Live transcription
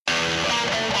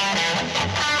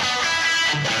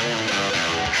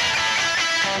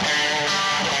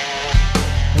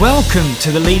Welcome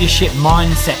to the Leadership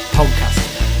Mindset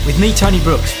Podcast with me, Tony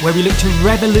Brooks, where we look to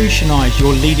revolutionise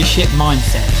your leadership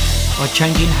mindset by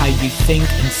changing how you think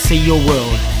and see your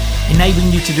world,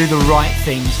 enabling you to do the right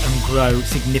things and grow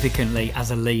significantly as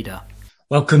a leader.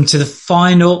 Welcome to the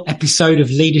final episode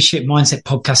of Leadership Mindset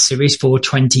Podcast series for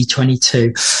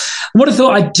 2022. What I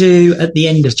thought I'd do at the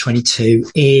end of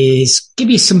 22 is give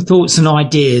you some thoughts and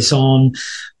ideas on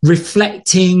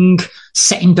reflecting,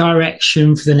 setting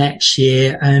direction for the next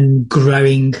year and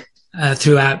growing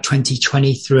throughout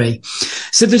 2023.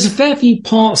 So there's a fair few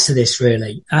parts to this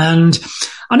really. And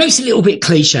I know it's a little bit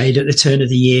cliched at the turn of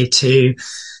the year to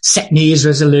set New Year's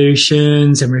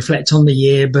resolutions and reflect on the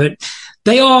year, but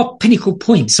they are pinnacle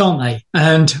points, aren't they?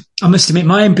 And I must admit,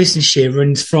 my own business year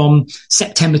runs from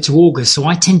September to August. So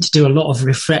I tend to do a lot of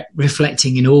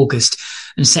reflecting in August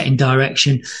and setting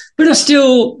direction. But I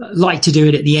still like to do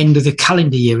it at the end of the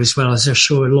calendar year as well, as I'm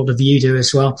sure a lot of you do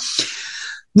as well.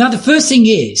 Now, the first thing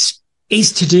is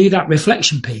to do that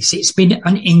reflection piece. It's been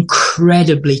an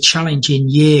incredibly challenging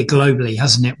year globally,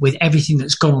 hasn't it? With everything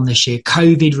that's gone on this year,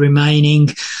 COVID remaining,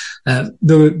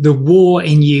 the war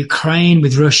in Ukraine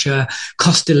with Russia,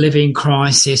 cost of living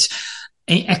crisis,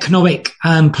 economic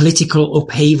and political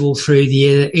upheaval through the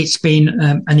year. It's been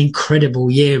an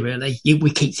incredible year, really.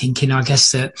 We keep thinking, I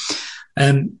guess, that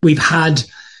we've had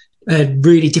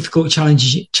really difficult,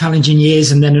 challenging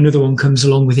years, and then another one comes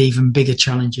along with even bigger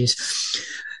challenges.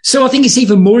 So I think it's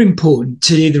even more important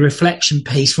to do the reflection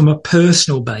piece from a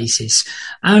personal basis.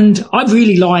 And I'd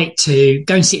really like to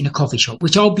go and sit in a coffee shop,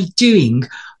 which I'll be doing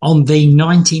on the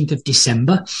 19th of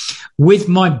December with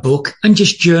my book and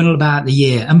just journal about the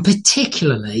year, and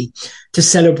particularly to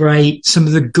celebrate some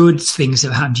of the good things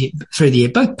that have happened through the year,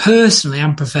 both personally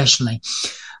and professionally.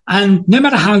 And no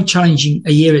matter how challenging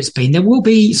a year it's been, there will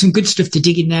be some good stuff to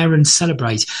dig in there and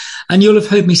celebrate. And you'll have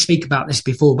heard me speak about this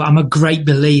before, but I'm a great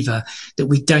believer that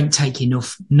we don't take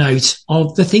enough note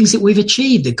of the things that we've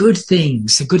achieved, the good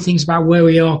things about where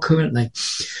we are currently.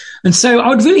 And so I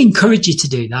would really encourage you to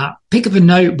do that. Pick up a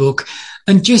notebook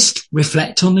and just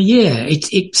reflect on the year.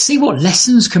 See what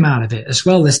lessons come out of it as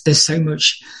well. There's so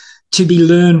much to be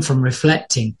learned from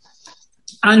reflecting.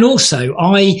 And also,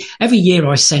 every year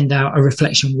I send out a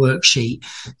reflection worksheet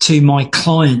to my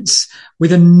clients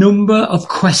with a number of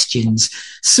questions,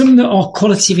 some that are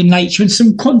qualitative in nature and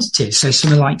some quantitative. So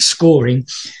some are like scoring,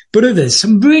 but others,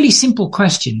 some really simple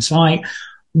questions like,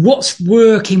 what's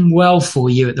working well for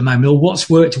you at the moment, or what's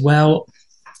worked well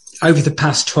over the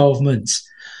past 12 months?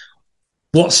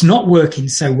 What's not working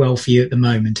so well for you at the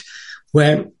moment?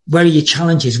 Where are your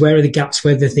challenges? Where are the gaps?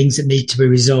 Where are the things that need to be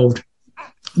resolved?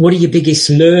 What are your biggest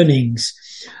learnings?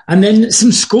 And then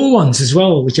some score ones as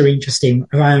well, which are interesting,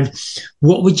 around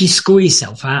what would you score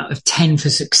yourself out of 10 for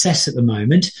success at the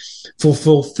moment, for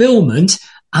fulfillment,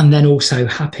 and then also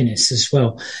happiness as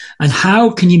well. And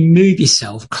how can you move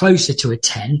yourself closer to a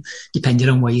 10, depending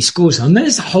on where your scores are? And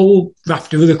there's a whole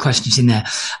raft of other questions in there.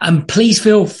 And please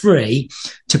feel free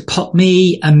to pop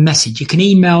me a message. You can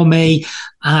email me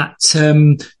at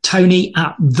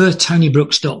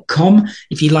tony@thetonybrooks.com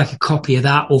if you'd like a copy of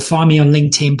that, or find me on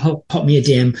LinkedIn, pop me a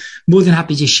DM. More than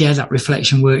happy to share that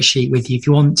reflection worksheet with you if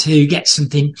you want to get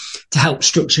something to help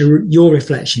structure your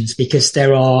reflections, because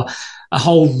there are a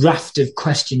whole raft of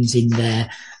questions in there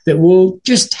that will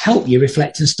just help you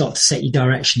reflect and start to set your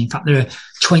direction. In fact, there are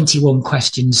 21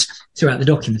 questions throughout the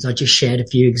document. I just shared a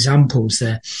few examples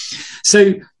there.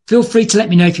 So feel free to let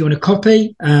me know if you want a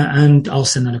copy, and I'll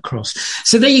send that across.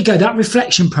 So there you go, that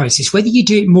reflection process, whether you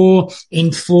do it more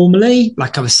informally,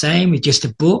 like I was saying, with just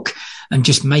a book and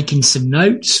just making some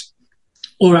notes,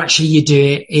 or actually you do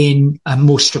it in a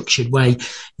more structured way,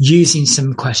 using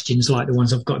some questions like the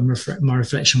ones I've got in my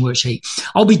reflection worksheet.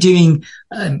 I'll be doing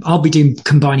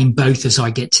combining both as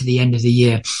I get to the end of the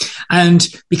year. And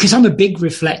because I'm a big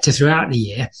reflector throughout the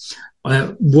year,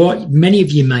 what many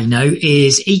of you may know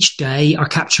is each day I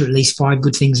capture at least 5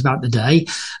 good things about the day.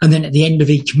 And then at the end of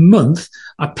each month,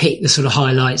 I pick the sort of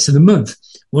highlights of the month.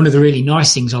 One of the really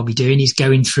nice things I'll be doing is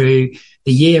going through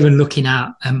the year and looking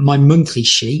at my monthly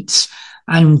sheets,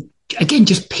 and again,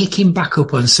 just picking back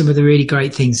up on some of the really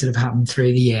great things that have happened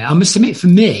through the year. I must admit, for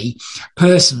me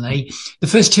personally, the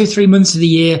first 2 or 3 months of the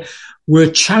year were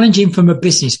challenging from a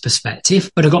business perspective,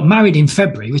 but I got married in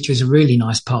February, which was a really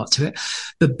nice part to it.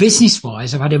 But business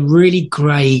wise, I've had a really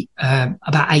great,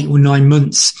 about 8 or 9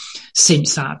 months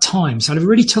since that time. So I had a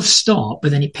really tough start,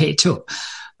 but then it picked up.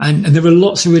 And there were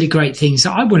lots of really great things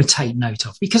that I want to take note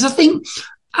of, because I think,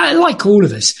 like all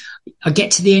of us, I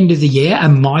get to the end of the year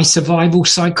and my survival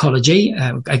psychology,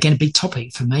 again, a big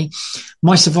topic for me,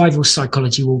 my survival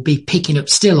psychology will be picking up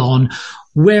still on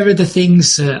where are the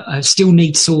things that still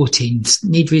need sorting,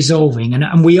 need resolving.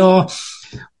 And we are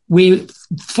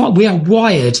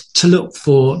wired to look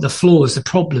for the flaws, the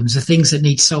problems, the things that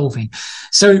need solving.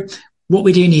 So what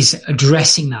we're doing is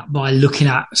addressing that by looking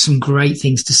at some great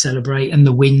things to celebrate and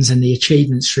the wins and the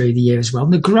achievements through the year as well,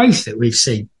 and the growth that we've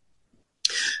seen.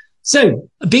 So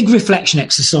a big reflection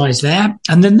exercise there.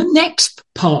 And then the next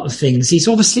part of things is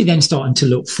obviously then starting to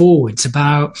look forwards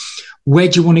about where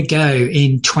do you want to go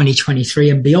in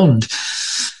 2023 and beyond.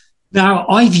 Now,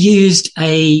 I've used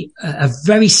a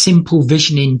very simple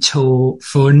visioning tool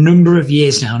for a number of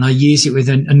years now, and I use it with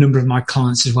a number of my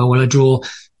clients as well, where I draw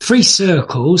 3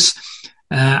 circles.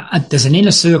 There's an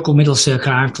inner circle, middle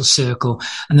circle, outer circle,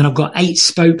 and then I've got 8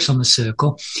 spokes on the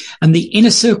circle. And the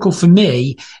inner circle for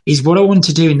me is what I want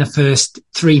to do in the first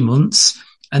 3 months.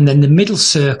 And then the middle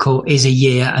circle is a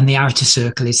year and the outer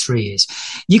circle is 3 years.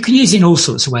 You can use it in all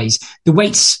sorts of ways. The way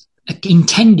it's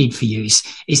intended for use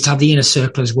is to have the inner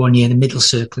circle as 1 year, the middle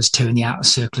circle as 2, and the outer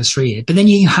circle as 3 years. But then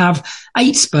you have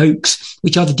 8 spokes,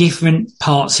 which are the different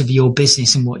parts of your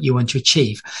business and what you want to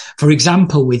achieve. For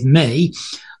example, with me,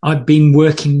 I've been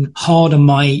working hard on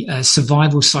my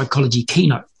survival psychology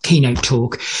keynote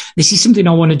talk. This is something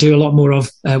I want to do a lot more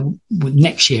of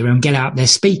next year and get out there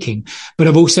speaking. But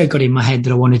I've also got in my head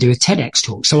that I want to do a TEDx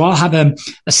talk. So I'll have a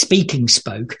speaking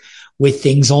spoke with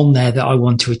things on there that I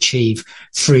want to achieve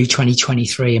through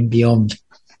 2023 and beyond.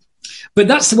 But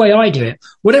that's the way I do it.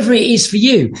 Whatever it is for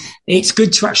you, it's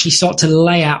good to actually start to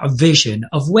lay out a vision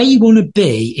of where you want to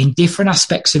be in different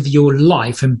aspects of your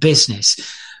life and business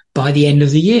by the end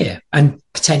of the year and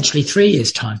potentially 3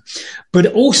 years' time. But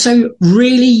also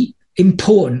really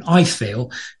important, I feel,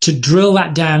 to drill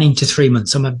that down into 3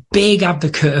 months. I'm a big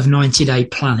advocate of 90-day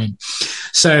planning.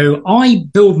 So I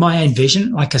build my own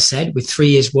vision, like I said, with 3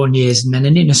 years, 1 year, and then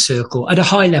an inner circle at a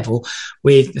high level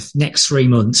with the next 3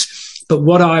 months. But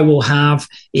what I will have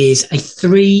is a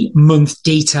 3-month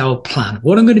detailed plan,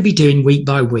 what I'm going to be doing week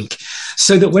by week,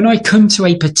 so that when I come to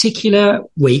a particular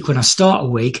week, when I start a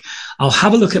week, I'll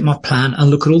have a look at my plan and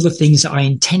look at all the things that I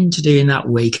intend to do in that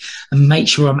week and make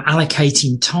sure I'm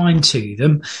allocating time to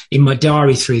them in my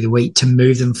diary through the week to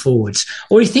move them forwards.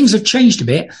 Or if things have changed a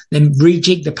bit, then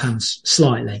rejig the plans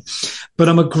slightly. But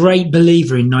I'm a great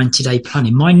believer in 90-day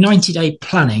planning. My 90-day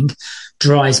planning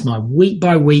drives my week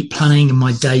by week planning and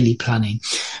my daily planning.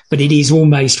 But it is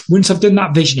almost, once I've done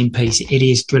that visioning piece, it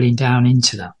is drilling down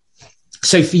into that.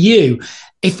 So for you,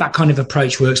 if that kind of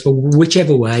approach works, but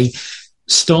whichever way,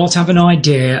 start to have an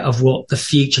idea of what the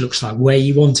future looks like, where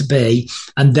you want to be,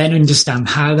 and then understand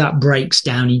how that breaks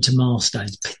down into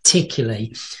milestones,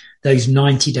 particularly those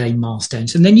 90-day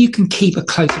milestones. And then you can keep a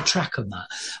closer track of that.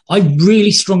 I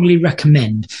really strongly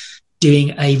recommend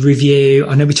doing a review.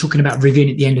 I know we're talking about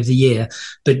reviewing at the end of the year,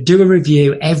 but do a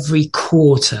review every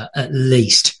quarter at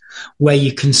least, where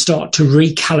you can start to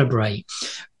recalibrate,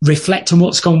 reflect on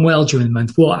what's gone well during the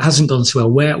month, what hasn't gone so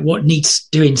well, what needs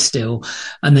doing still,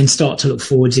 and then start to look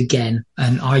forwards again.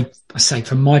 And I say,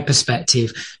 from my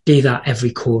perspective, do that every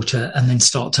quarter and then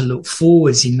start to look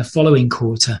forwards in the following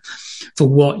quarter for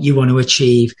what you want to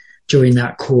achieve during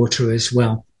that quarter as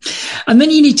well. And then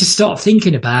you need to start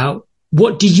thinking about,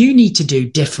 what do you need to do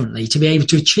differently to be able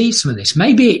to achieve some of this?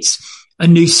 Maybe it's a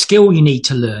new skill you need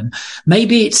to learn.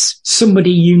 Maybe it's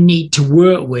somebody you need to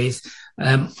work with,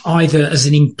 either as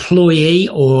an employee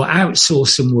or outsource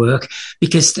some work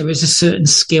because there is a certain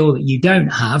skill that you don't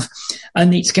have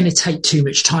and it's going to take too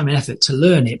much time and effort to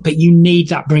learn it, but you need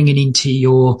that bringing into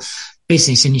your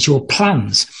business and into your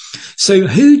plans. So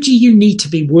who do you need to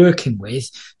be working with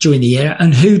during the year,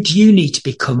 and who do you need to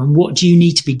become, and what do you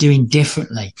need to be doing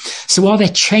differently? So are there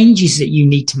changes that you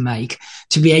need to make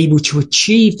to be able to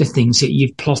achieve the things that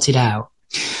you've plotted out?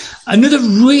 Another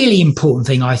really important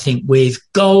thing, I think, with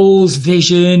goals,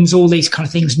 visions, all these kind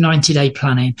of things, 90-day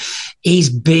planning, is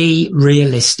be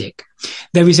realistic.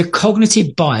 There is a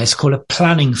cognitive bias called a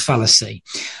planning fallacy.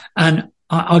 And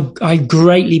I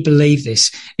greatly believe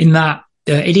this, in that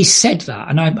it is said that,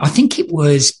 and I think it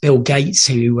was Bill Gates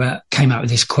who came out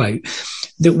with this quote,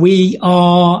 that we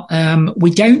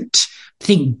don't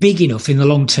think big enough in the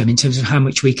long term in terms of how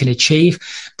much we can achieve,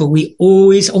 but we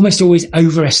almost always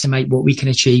overestimate what we can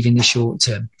achieve in the short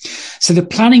term. So the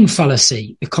planning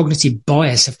fallacy, the cognitive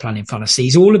bias of planning fallacy,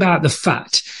 is all about the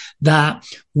fact that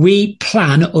we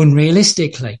plan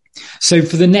unrealistically. So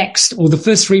for the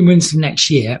first 3 months of next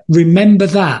year, remember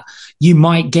that You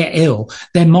might get ill.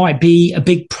 There might be a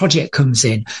big project comes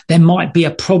in. There might be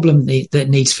a problem that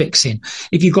needs fixing.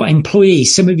 If you've got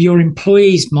employees, some of your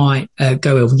employees might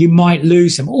go ill. You might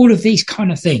lose them. All of these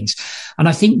kind of things. And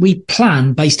I think we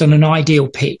plan based on an ideal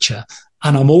picture.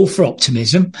 And I'm all for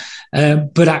optimism,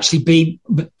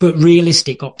 but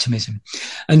realistic optimism.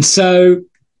 And so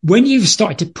when you've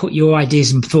started to put your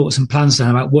ideas and thoughts and plans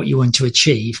down about what you want to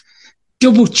achieve,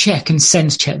 double check and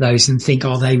sense check those and think,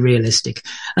 are they realistic?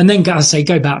 And then, as I say,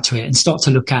 go back to it and start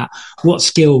to look at what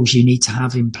skills you need to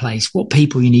have in place, what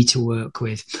people you need to work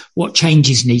with, what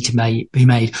changes need to be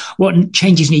made, what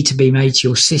changes need to be made to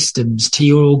your systems, to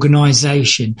your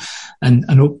organization and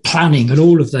planning and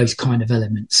all of those kind of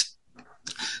elements.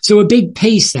 So a big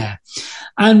piece there.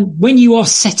 And when you are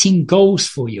setting goals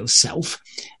for yourself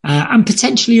and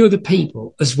potentially other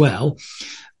people as well,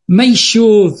 make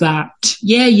sure that,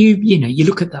 you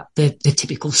look at the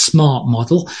typical SMART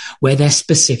model where they're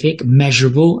specific,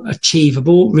 measurable,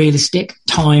 achievable, realistic,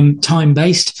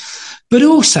 time-based. But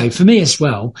also for me as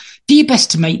well, do your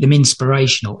best to make them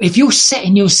inspirational. If you're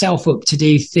setting yourself up to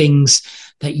do things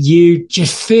that you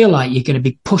just feel like you're going to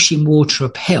be pushing water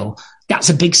uphill, that's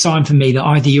a big sign for me that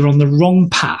either you're on the wrong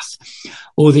path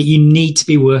or that you need to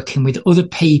be working with other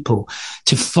people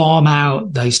to farm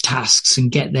out those tasks and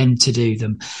get them to do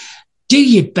them. Do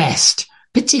your best,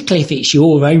 particularly if it's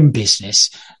your own business,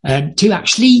 to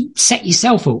actually set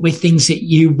yourself up with things that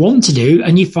you want to do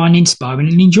and you find inspiring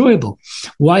and enjoyable.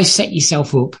 Why set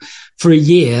yourself up for a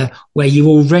year where you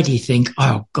already think,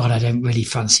 oh God, I don't really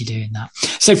fancy doing that.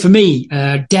 So for me,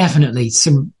 definitely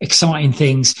some exciting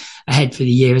things ahead for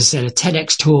the year. As I said, a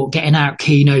TEDx talk, getting out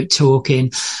keynote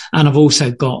talking. And I've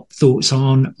also got thoughts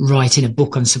on writing a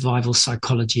book on survival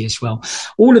psychology as well.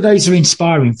 All of those are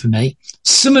inspiring for me.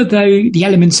 Some of the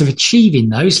elements of achieving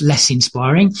those less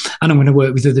inspiring. And I'm going to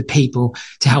work with other people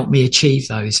to help me achieve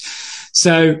those.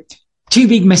 So 2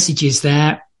 big messages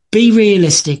there. Be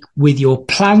realistic with your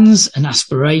plans and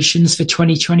aspirations for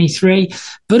 2023,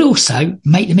 but also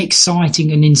make them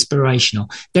exciting and inspirational.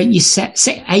 Don't set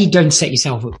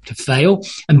yourself up to fail,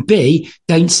 and B,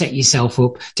 don't set yourself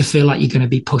up to feel like you're going to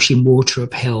be pushing water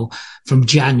uphill from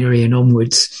January and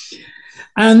onwards.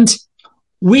 And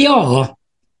we are,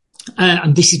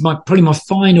 and this is probably my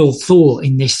final thought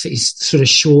in this is sort of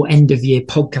short end of year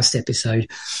podcast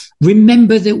episode.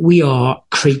 Remember that we are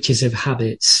creatures of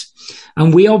habits.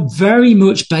 And we are very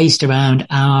much based around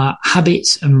our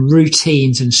habits and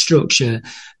routines and structure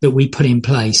that we put in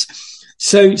place.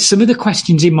 So some of the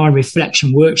questions in my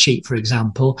reflection worksheet, for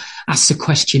example, asks a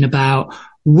question about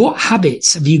what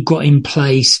habits have you got in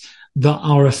place that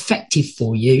are effective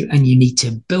for you and you need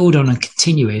to build on and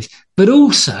continue with, but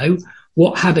also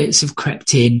what habits have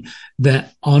crept in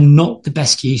that are not the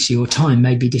best use of your time,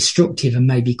 may be destructive and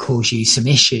maybe cause you some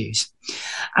issues.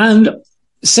 And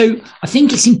so I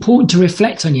think it's important to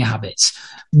reflect on your habits.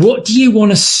 What do you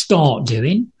want to start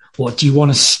doing? What do you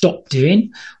want to stop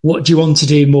doing? What do you want to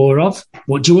do more of?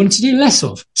 What do you want to do less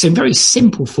of? So in very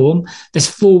simple form, there's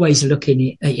 4 ways of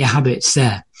looking at your habits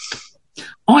there.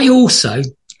 I also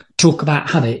talk about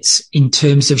habits in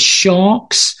terms of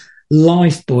sharks,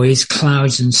 life buoys,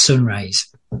 clouds and sun rays.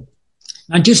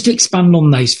 And just to expand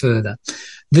on those further,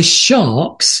 the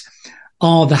sharks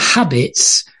are the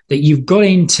habits that you've got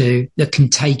into that can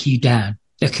take you down,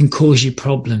 that can cause you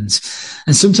problems.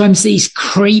 And sometimes these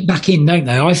creep back in, don't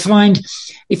they? I find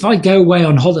if I go away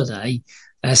on holiday,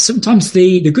 sometimes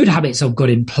the good habits I've got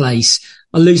in place,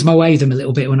 I lose my way with them a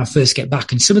little bit when I first get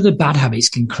back. And some of the bad habits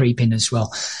can creep in as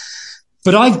well.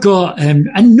 But I've got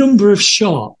a number of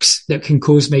sharks that can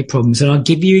cause me problems. And I'll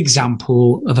give you an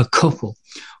example of a couple.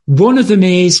 One of them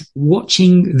is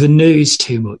watching the news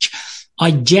too much. I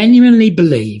genuinely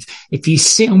believe if you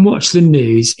sit and watch the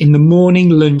news in the morning,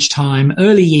 lunchtime,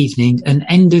 early evening and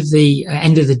end of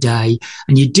the day,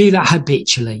 and you do that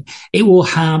habitually, it will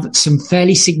have some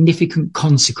fairly significant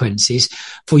consequences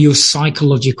for your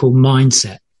psychological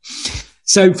mindset.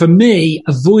 So for me,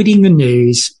 avoiding the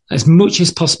news as much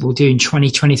as possible during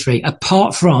 2023,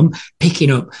 apart from picking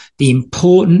up the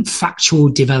important factual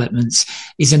developments,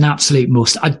 is an absolute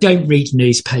must. I don't read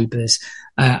newspapers.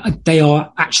 They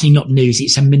are actually not news.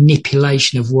 It's a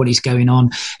manipulation of what is going on.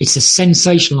 It's a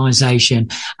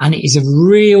sensationalization, and it is a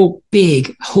real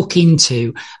big hook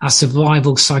into our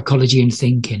survival psychology and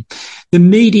thinking. The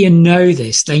media know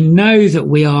this. They know that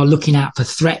we are looking out for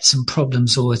threats and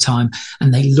problems all the time,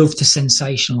 and they love to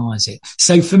sensationalize it.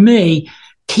 So for me,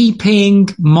 keeping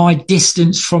my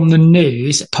distance from the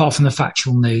news, apart from the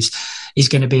factual news, is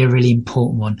going to be a really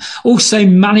important one. Also,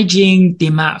 managing the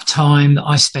amount of time that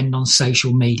I spend on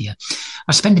social media.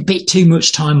 I spend a bit too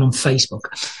much time on Facebook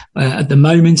at the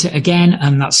moment again,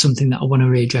 and that's something that I want to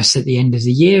readdress at the end of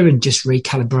the year and just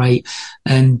recalibrate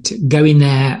and go in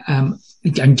there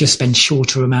and just spend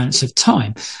shorter amounts of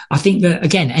time. I think that,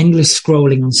 again, endless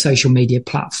scrolling on social media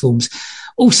platforms,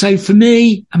 also for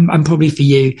me, and probably for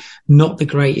you, not the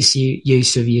greatest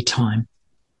use of your time.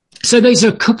 So those are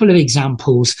a couple of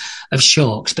examples of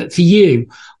sharks. But for you,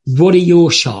 what are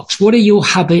your sharks? What are your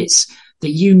habits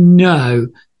that you know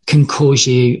can cause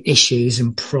you issues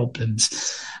and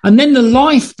problems? And then the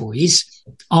life buoys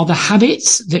are the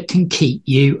habits that can keep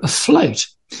you afloat.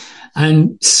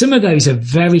 And some of those are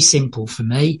very simple for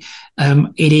me.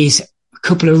 It is a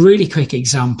couple of really quick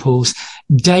examples.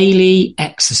 Daily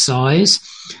exercise.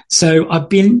 So I've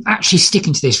been actually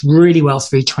sticking to this really well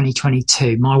through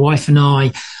 2022. My wife and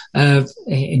I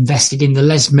invested in the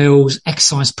Les Mills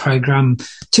exercise program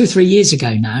 2 or 3 years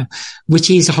ago now, which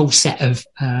is a whole set of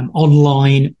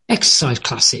online exercise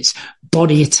classes,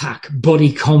 body attack,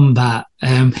 body combat,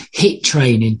 HIIT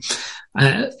training.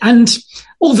 And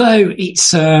although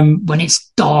it's when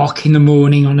it's dark in the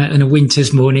morning on a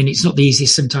winter's morning, it's not the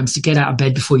easiest sometimes to get out of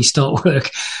bed before you start work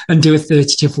and do a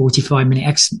 30 to 45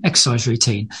 minute exercise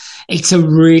routine. It's a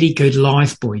really good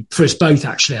life buoy for us both,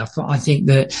 actually. I think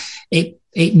that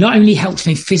it not only helps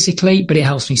me physically, but it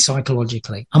helps me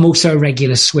psychologically. I'm also a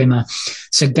regular swimmer,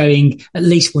 so going at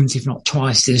least once, if not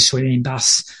twice, to the swimming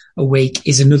baths a week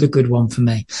is another good one for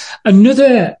me.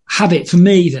 Another habit for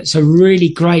me that's a really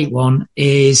great one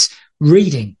is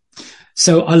reading.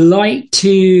 So I like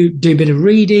to do a bit of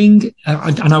reading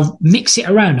and I'll mix it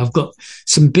around. I've got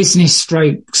some business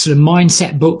stroke sort of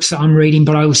mindset books that I'm reading,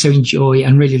 but I also enjoy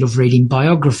and really love reading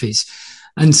biographies.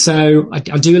 And so I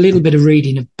do a little bit of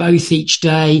reading of both each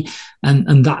day,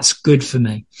 and that's good for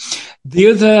me.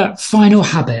 The other final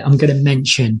habit I'm going to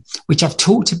mention, which I've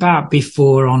talked about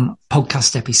before on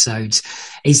podcast episodes,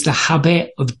 is the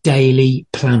habit of daily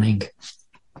planning.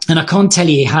 And I can't tell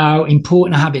you how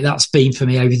important a habit that's been for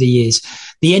me over the years.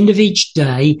 The end of each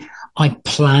day, I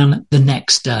plan the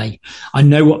next day. I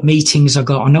know what meetings I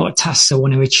got. I know what tasks I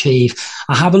want to achieve.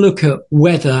 I have a look at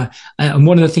whether, and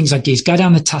one of the things I do is go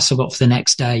down the tasks I've got for the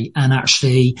next day and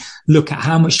actually look at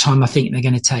how much time I think they're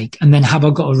going to take. And then have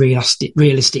I got a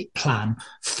realistic plan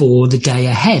for the day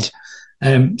ahead?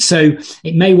 So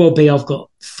it may well be I've got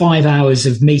 5 hours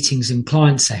of meetings and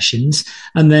client sessions.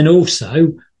 And then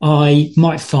also I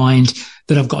might find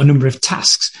that I've got a number of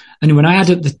tasks. And when I add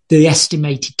up the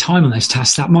estimated time on those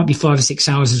tasks, that might be 5 or 6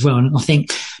 hours as well. And I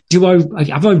think,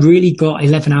 have I really got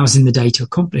 11 hours in the day to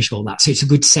accomplish all that? So it's a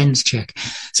good sense check.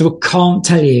 So I can't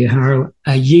tell you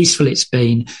how useful it's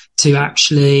been to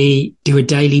actually do a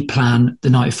daily plan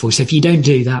the night before. So if you don't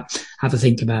do that, have a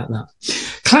think about that.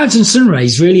 Clouds and sun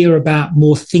rays really are about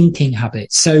more thinking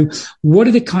habits. So what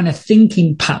are the kind of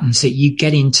thinking patterns that you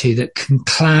get into that can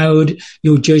cloud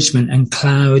your judgment and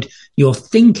cloud your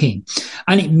thinking?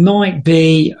 And it might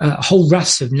be a whole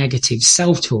raft of negative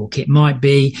self-talk. It might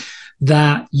be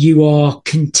that you are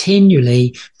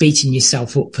continually beating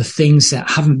yourself up for things that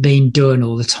haven't been done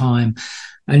all the time.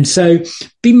 And so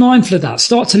be mindful of that.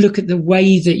 Start to look at the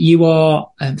way that you are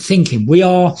thinking. We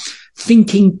are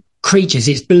thinking creatures.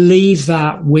 It's believed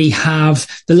that we have,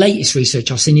 the latest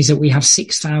research I've seen is that we have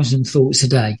 6,000 thoughts a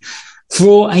day.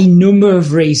 For a number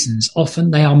of reasons.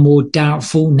 Often they are more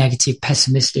doubtful, negative,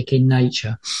 pessimistic in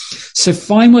nature. So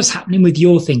find what's happening with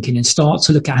your thinking and start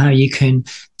to look at how you can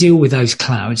deal with those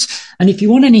clouds. And if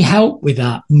you want any help with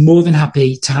that, more than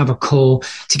happy to have a call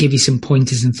to give you some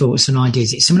pointers and thoughts and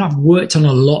ideas. It's something I've worked on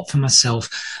a lot for myself,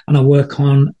 and I work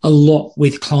on a lot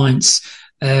with clients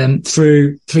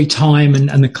through time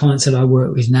and the clients that I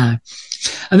work with now.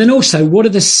 And then also, what are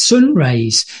the sun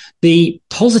rays, the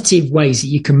positive ways that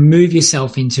you can move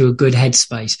yourself into a good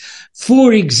headspace?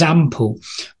 For example,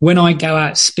 when I go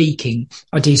out speaking,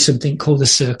 I do something called the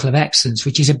Circle of Excellence,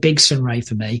 which is a big sun ray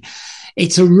for me.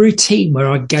 It's a routine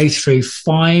where I go through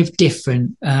 5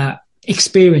 different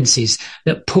experiences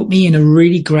that put me in a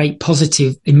really great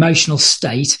positive emotional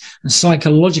state and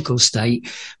psychological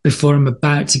state before I'm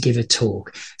about to give a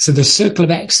talk. So the Circle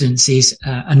of Excellence is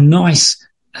a nice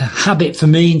habit for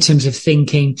me in terms of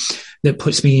thinking that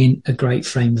puts me in a great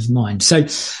frame of mind. So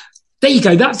there you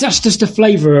go. That's just a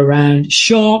flavour around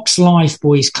sharks, life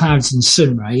buoys, clouds and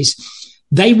sun rays.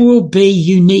 They will be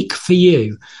unique for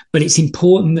you, but it's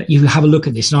important that you have a look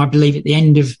at this. And I believe at the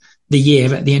end of the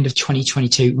year, at the end of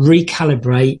 2022,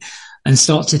 recalibrate and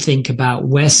start to think about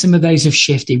where some of those have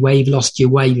shifted, where you've lost your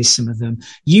way with some of them.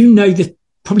 You know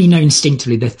probably know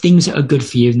instinctively the things that are good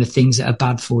for you and the things that are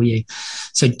bad for you.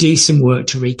 So do some work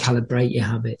to recalibrate your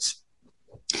habits.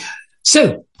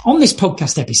 So on this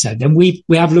podcast episode, then we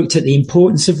have looked at the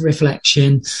importance of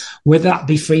reflection, whether that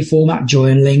be free format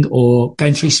journaling or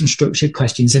going through some structured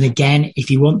questions. And again, if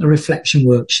you want the reflection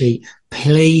worksheet,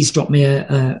 please drop me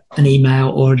an email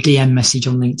or a DM message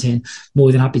on LinkedIn.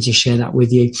 More than happy to share that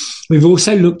with you. We've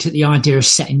also looked at the idea of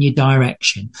setting your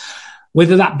direction,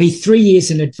 whether that be 3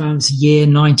 years in advance, a year,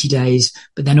 90 days,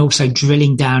 but then also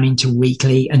drilling down into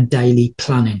weekly and daily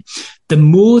planning. The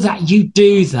more that you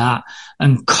do that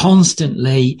and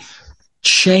constantly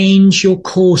change your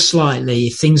course slightly,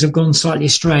 if things have gone slightly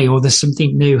astray or there's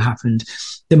something new happened,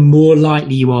 the more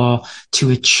likely you are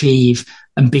to achieve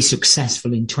and be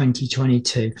successful in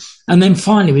 2022. And then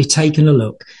finally, we've taken a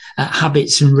look at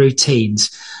habits and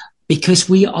routines, because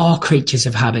we are creatures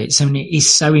of habits, and it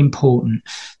is so important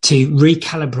to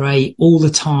recalibrate all the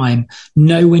time,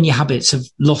 know when your habits have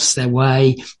lost their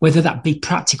way, whether that be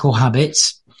practical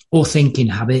habits or thinking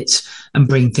habits, and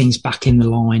bring things back in the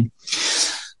line.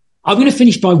 I'm going to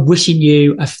finish by wishing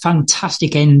you a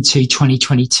fantastic end to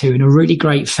 2022 and a really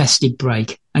great festive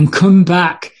break, and come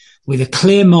back with a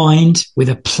clear mind, with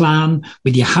a plan,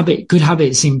 with your good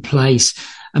habits in place,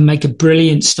 and make a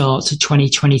brilliant start to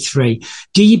 2023.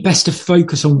 Do your best to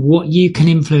focus on what you can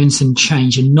influence and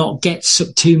change, and not get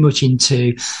sucked too much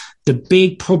into the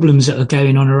big problems that are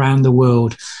going on around the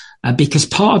world, because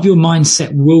part of your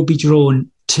mindset will be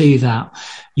drawn to that.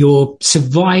 Your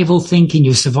survival thinking,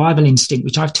 your survival instinct,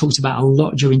 which I've talked about a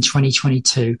lot during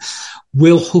 2022,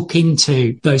 will hook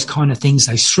into those kind of things,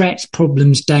 those threats,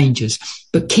 problems, dangers.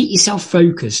 But keep yourself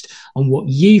focused on what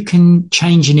you can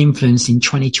change and influence in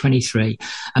 2023,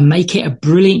 and make it a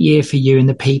brilliant year for you and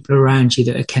the people around you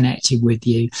that are connected with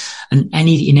you, and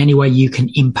in any way you can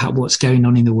impact what's going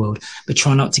on in the world. But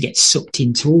try not to get sucked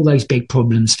into all those big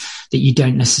problems that you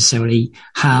don't necessarily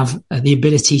have the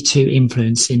ability to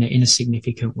influence in a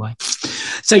significant way.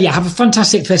 So yeah, have a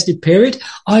fantastic festive period.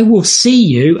 I will see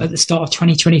you at the start of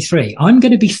 2023. I'm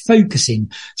going to be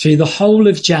focusing through the whole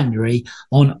of January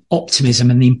on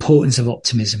optimism and the importance of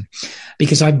optimism,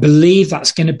 because I believe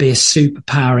that's going to be a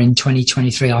superpower in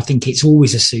 2023. I think it's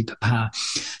always a superpower.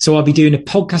 So I'll be doing a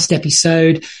podcast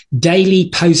episode, daily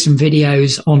posts and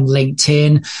videos on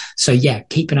LinkedIn. So yeah,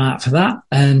 keep an eye out for that.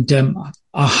 And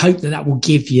I hope that will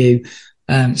give you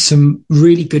some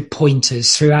really good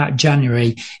pointers throughout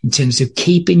January in terms of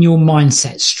keeping your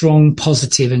mindset strong,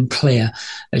 positive and clear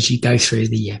as you go through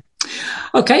the year.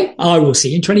 Okay, I will see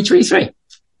you in 2023.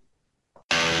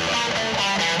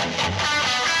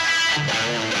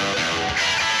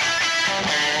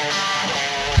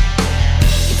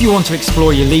 If you want to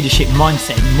explore your leadership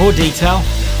mindset in more detail,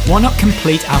 why not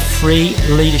complete our free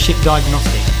leadership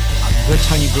diagnostic at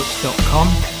thetonybrooks.com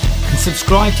and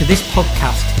subscribe to this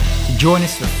podcast to join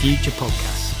us for future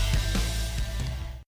podcasts.